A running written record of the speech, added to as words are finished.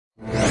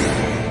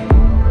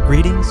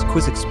Greetings,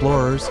 quiz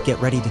explorers, get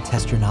ready to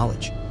test your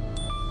knowledge.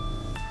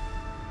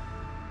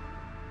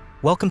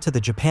 Welcome to the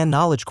Japan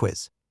Knowledge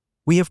Quiz.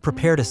 We have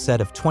prepared a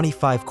set of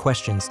 25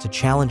 questions to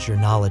challenge your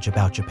knowledge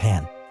about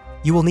Japan.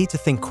 You will need to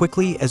think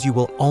quickly as you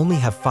will only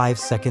have 5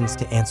 seconds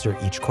to answer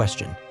each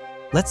question.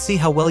 Let's see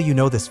how well you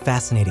know this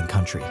fascinating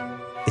country.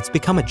 It's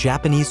become a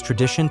Japanese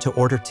tradition to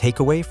order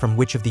takeaway from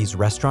which of these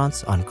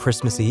restaurants on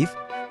Christmas Eve?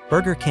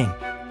 Burger King,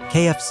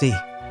 KFC,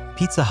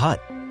 Pizza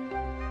Hut.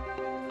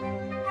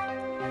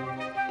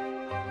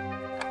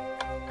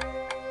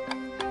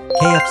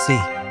 KFC.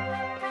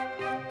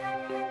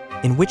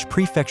 In which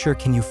prefecture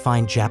can you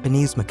find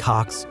Japanese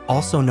macaques,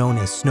 also known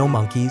as snow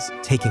monkeys,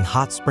 taking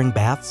hot spring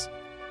baths?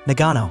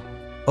 Nagano,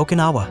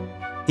 Okinawa,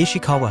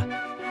 Ishikawa.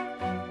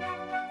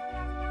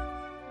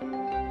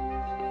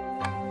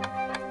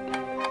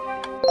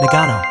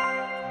 Nagano.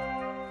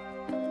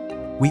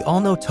 We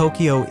all know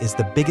Tokyo is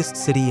the biggest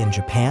city in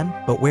Japan,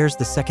 but where's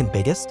the second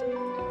biggest?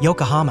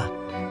 Yokohama,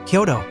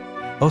 Kyoto,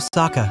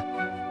 Osaka.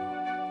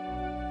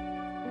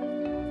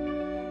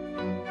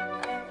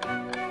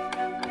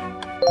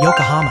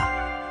 Yokohama.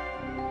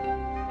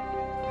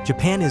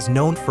 Japan is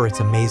known for its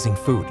amazing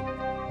food.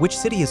 Which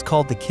city is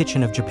called the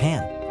Kitchen of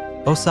Japan?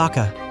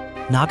 Osaka,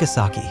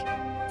 Nagasaki,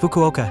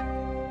 Fukuoka.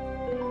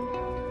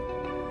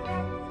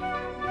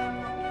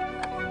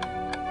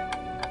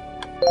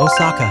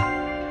 Osaka.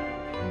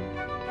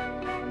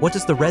 What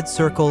does the red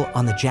circle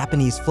on the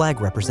Japanese flag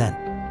represent?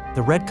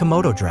 The red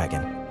Komodo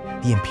dragon,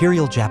 the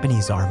Imperial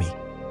Japanese Army,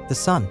 the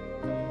sun.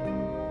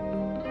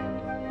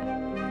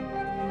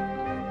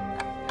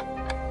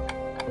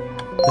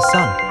 The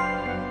sun.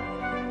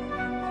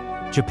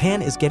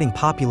 Japan is getting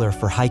popular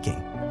for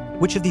hiking.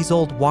 Which of these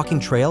old walking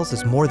trails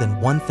is more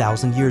than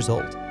 1,000 years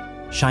old?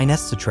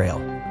 Shinetsu Trail,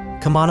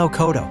 Kamano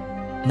Kodo,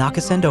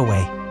 Nakasendo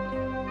Way.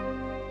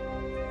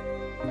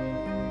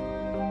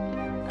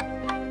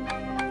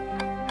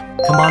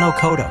 Kamano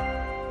Kodo.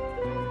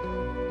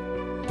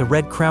 The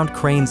red-crowned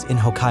cranes in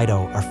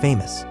Hokkaido are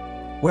famous.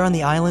 Where on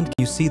the island do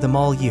you see them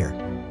all year?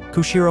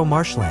 Kushiro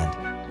Marshland,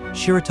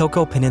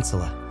 Shiratoko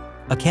Peninsula,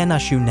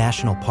 Akanashu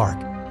National Park.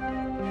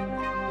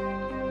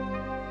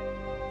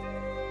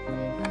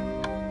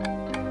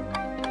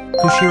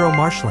 Kushiro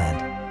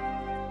Marshland.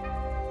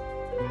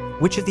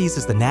 Which of these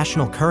is the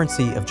national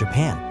currency of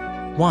Japan?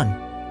 1.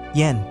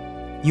 Yen,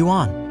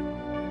 yuan.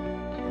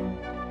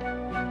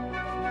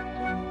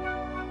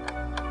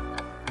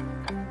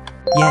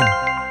 Yen.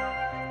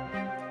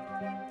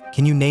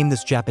 Can you name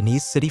this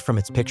Japanese city from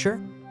its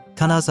picture?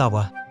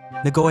 Kanazawa,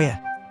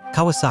 Nagoya,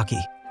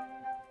 Kawasaki.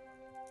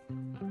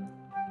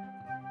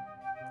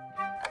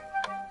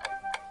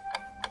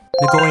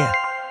 Nagoya.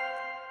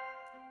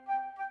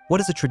 What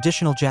is a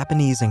traditional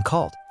Japanese inn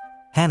called?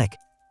 Hanok,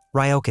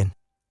 ryokan,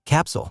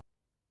 capsule.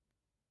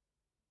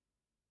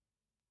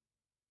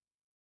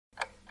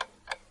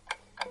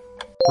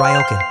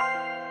 Ryokan.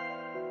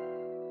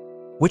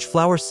 Which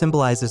flower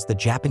symbolizes the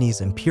Japanese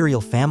imperial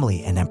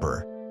family and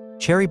emperor?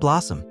 Cherry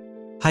blossom,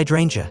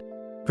 hydrangea,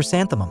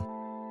 chrysanthemum.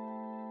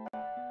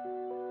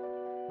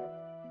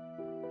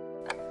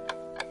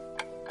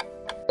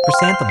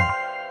 Chrysanthemum.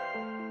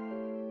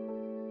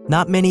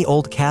 Not many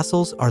old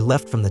castles are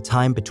left from the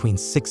time between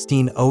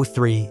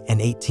 1603 and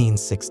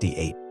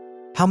 1868.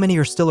 How many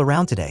are still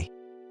around today?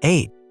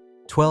 8,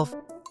 12,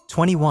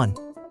 21.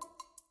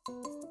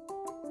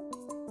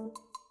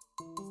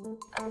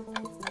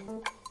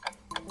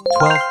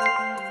 12.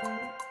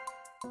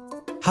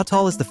 How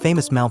tall is the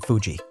famous Mount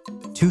Fuji?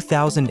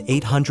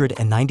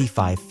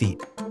 2,895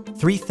 feet,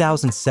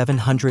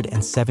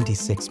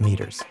 3,776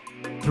 meters,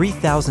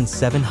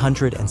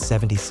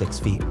 3,776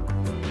 feet.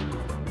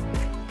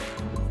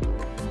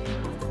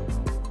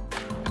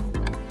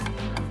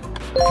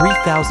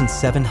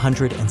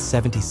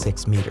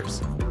 3,776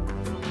 meters.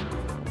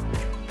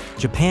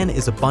 Japan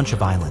is a bunch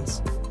of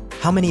islands.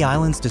 How many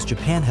islands does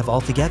Japan have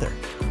altogether?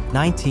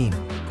 19,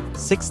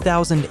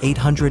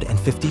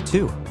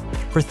 6,852,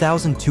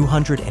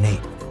 4,208.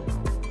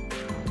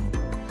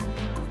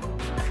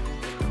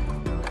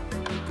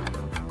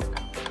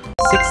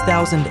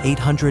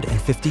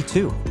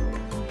 6,852.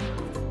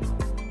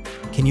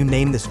 Can you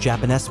name this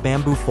Japanese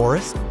bamboo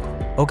forest?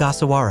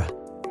 Ogasawara,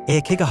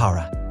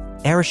 Aokigahara,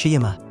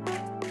 Arashiyama.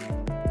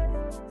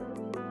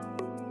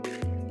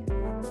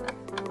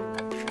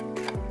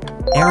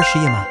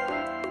 Arashiyama.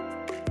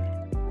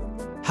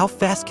 How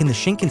fast can the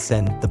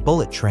Shinkansen, the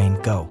bullet train,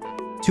 go?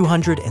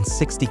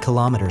 260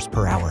 kilometers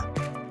per hour,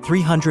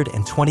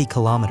 320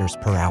 kilometers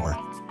per hour,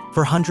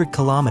 400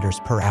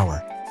 kilometers per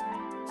hour.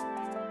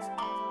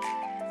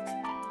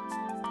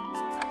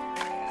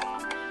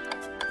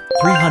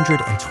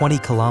 320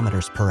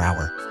 kilometers per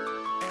hour.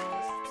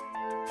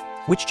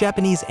 Which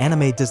Japanese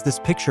anime does this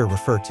picture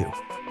refer to?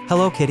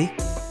 Hello Kitty,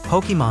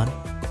 Pokemon,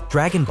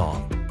 Dragon Ball.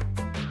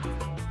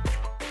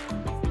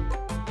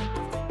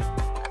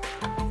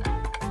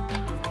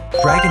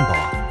 Dragon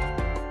Ball.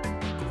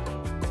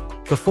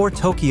 Before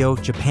Tokyo,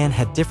 Japan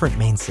had different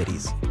main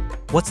cities.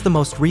 What's the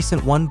most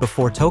recent one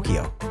before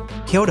Tokyo?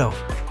 Kyoto,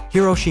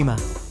 Hiroshima,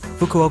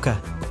 Fukuoka.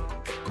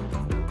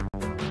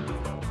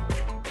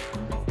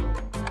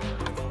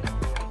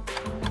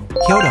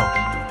 Kyoto.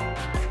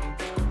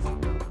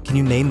 Can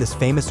you name this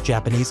famous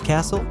Japanese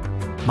castle?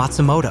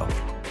 Matsumoto.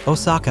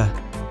 Osaka.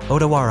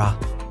 Odawara.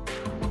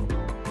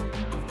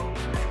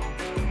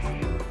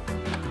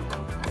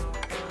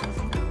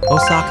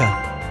 Osaka.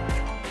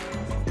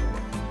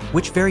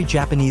 Which very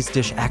Japanese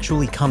dish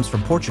actually comes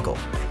from Portugal?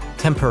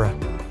 Tempura.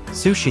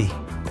 Sushi.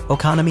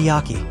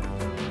 Okonomiyaki.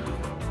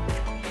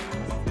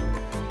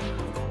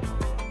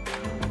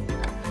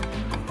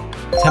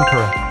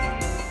 Tempura.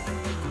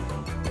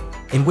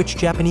 In which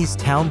Japanese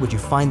town would you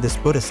find this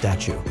Buddha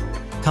statue?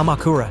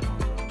 Kamakura.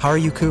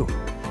 Harajuku.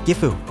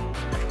 Gifu.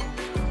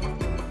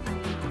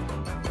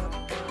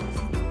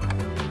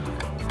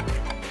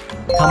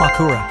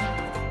 Kamakura.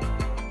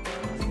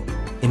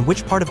 In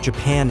which part of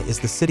Japan is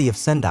the city of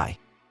Sendai?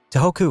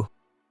 Tohoku.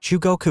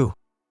 Chugoku.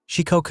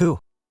 Shikoku.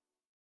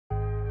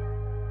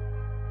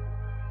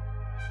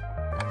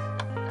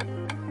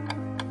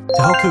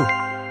 Tohoku.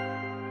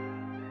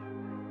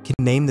 Can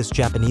you name this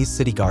Japanese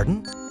city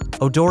garden?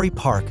 Odori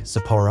Park,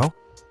 Sapporo.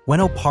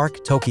 Ueno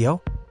Park,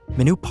 Tokyo.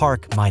 Minu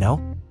Park, Mino.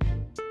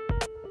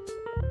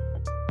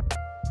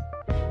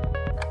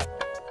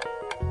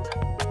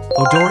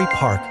 Odori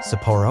Park,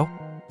 Sapporo.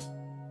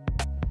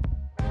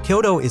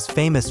 Kyoto is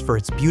famous for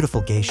its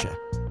beautiful geisha.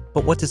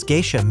 But what does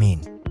geisha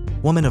mean?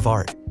 Woman of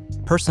art,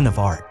 person of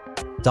art,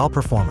 doll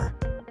performer.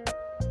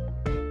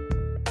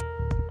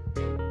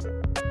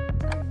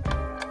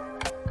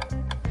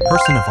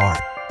 Person of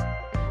art.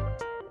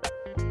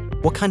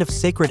 What kind of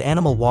sacred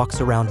animal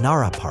walks around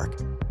Nara Park?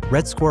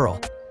 Red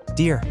squirrel,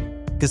 deer,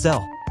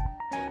 gazelle.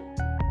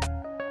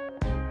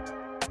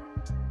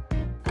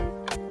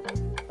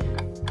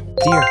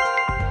 Deer.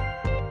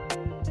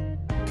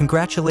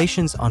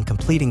 Congratulations on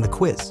completing the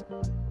quiz.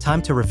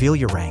 Time to reveal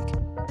your rank.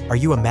 Are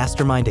you a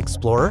mastermind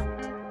explorer?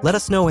 Let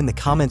us know in the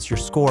comments your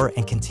score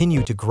and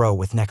continue to grow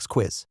with next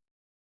quiz.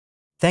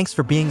 Thanks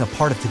for being a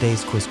part of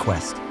today's quiz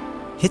quest.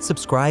 Hit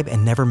subscribe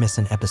and never miss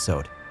an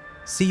episode.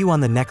 See you on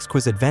the next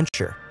quiz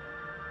adventure.